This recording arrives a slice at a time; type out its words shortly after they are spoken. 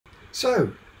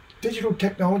So, digital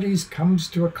technologies comes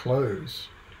to a close,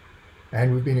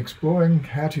 and we've been exploring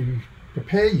how to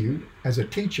prepare you as a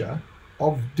teacher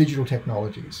of digital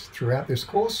technologies throughout this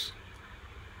course.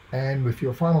 And with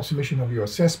your final submission of your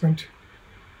assessment,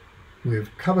 we've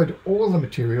covered all the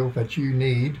material that you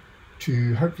need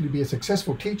to hopefully be a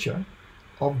successful teacher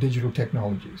of digital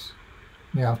technologies.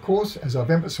 Now, of course, as I've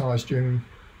emphasized during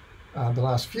the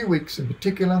last few weeks in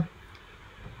particular,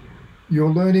 your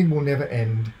learning will never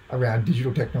end around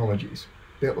digital technologies.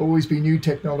 There'll always be new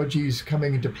technologies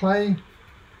coming into play,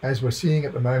 as we're seeing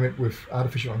at the moment with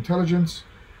artificial intelligence,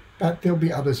 but there'll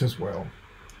be others as well.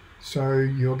 So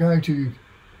you're going to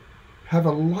have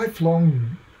a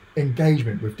lifelong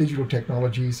engagement with digital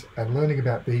technologies and learning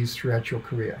about these throughout your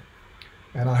career.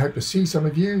 And I hope to see some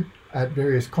of you at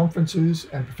various conferences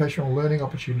and professional learning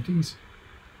opportunities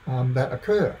that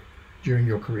occur during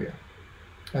your career.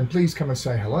 And please come and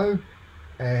say hello.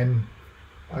 And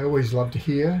I always love to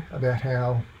hear about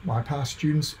how my past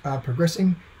students are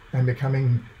progressing and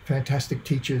becoming fantastic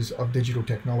teachers of digital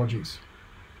technologies.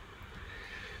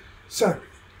 So,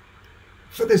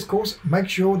 for this course, make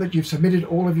sure that you've submitted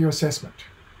all of your assessment.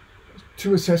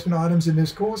 2 assessment items in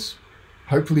this course.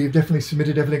 Hopefully you've definitely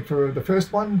submitted everything for the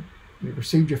first one. You've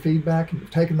received your feedback and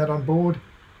you've taken that on board.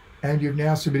 And you've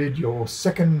now submitted your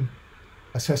second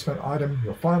assessment item,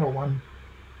 your final one.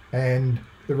 And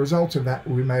the results of that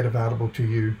will be made available to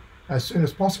you as soon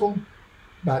as possible.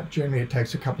 But generally it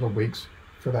takes a couple of weeks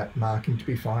for that marking to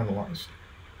be finalized.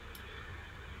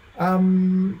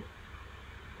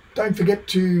 Don't forget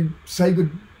to say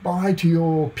goodbye to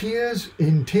your peers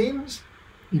in teams.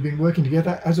 You've been working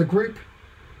together as a group,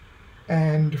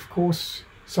 and of course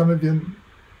some of them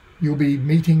you'll be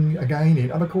meeting again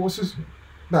in other courses,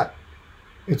 but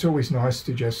it's always nice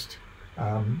to just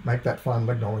make that final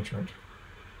acknowledgement.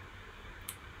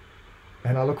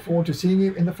 And I look forward to seeing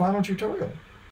you in the final tutorial.